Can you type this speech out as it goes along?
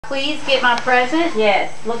Please get my present.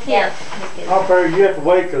 Yes, look here. Oh, Barry, you have to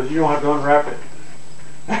wait because you don't have to unwrap it.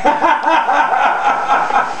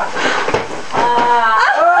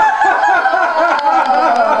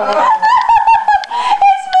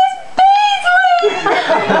 It's Miss Beasley!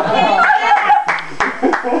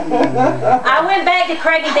 I went back to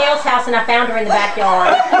Craig and Dale's house and I found her in the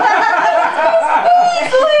backyard.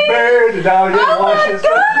 Barry, the dog didn't wash his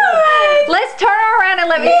hands. Let's turn her around and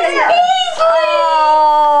let me see her.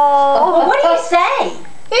 Oh. Well, what do you say?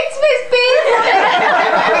 It's Miss Beasley.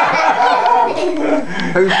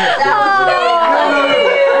 Who's Miss Beasley?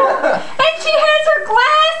 And she has her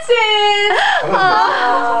glasses.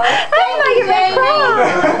 Oh, that's making me cry.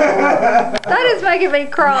 That is making me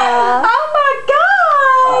cry. Oh my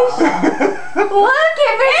gosh! Look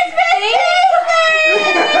at Miss Beasley.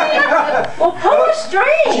 Well, pull a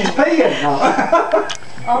string. She's peeing. No.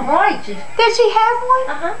 All right. Does she have one?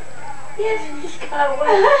 Uh-huh. Yes, she's got one.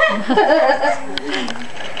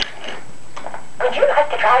 Would you like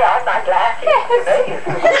to try on my glasses?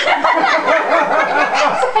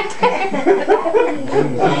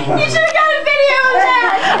 You should have got a video of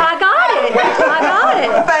that. I got it.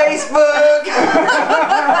 Facebook!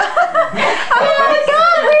 Oh my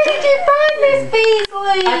God, where did you find Miss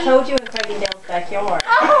Beasley? I told you in Craig and Dale's backyard.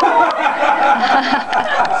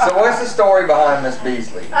 So what's the story behind Miss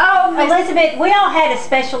Beasley? Oh, Elizabeth, we all had a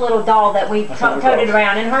special little doll that we toted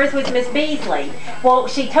around, and hers was Miss Beasley. Well,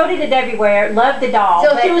 she toted it everywhere, loved the doll.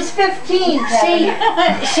 So she was 15.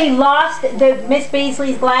 She lost the Miss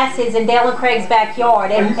Beasley's glasses in Dale and Craig's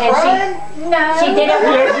backyard, and she didn't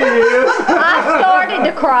want I started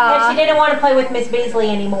to cry. and she didn't want to play with Miss Beasley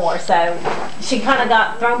anymore, so she kind of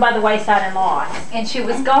got thrown by the wayside and lost. And she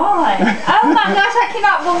was gone. Oh my gosh, I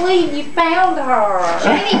cannot believe you found her.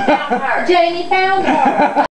 Janie found her. Janie found her.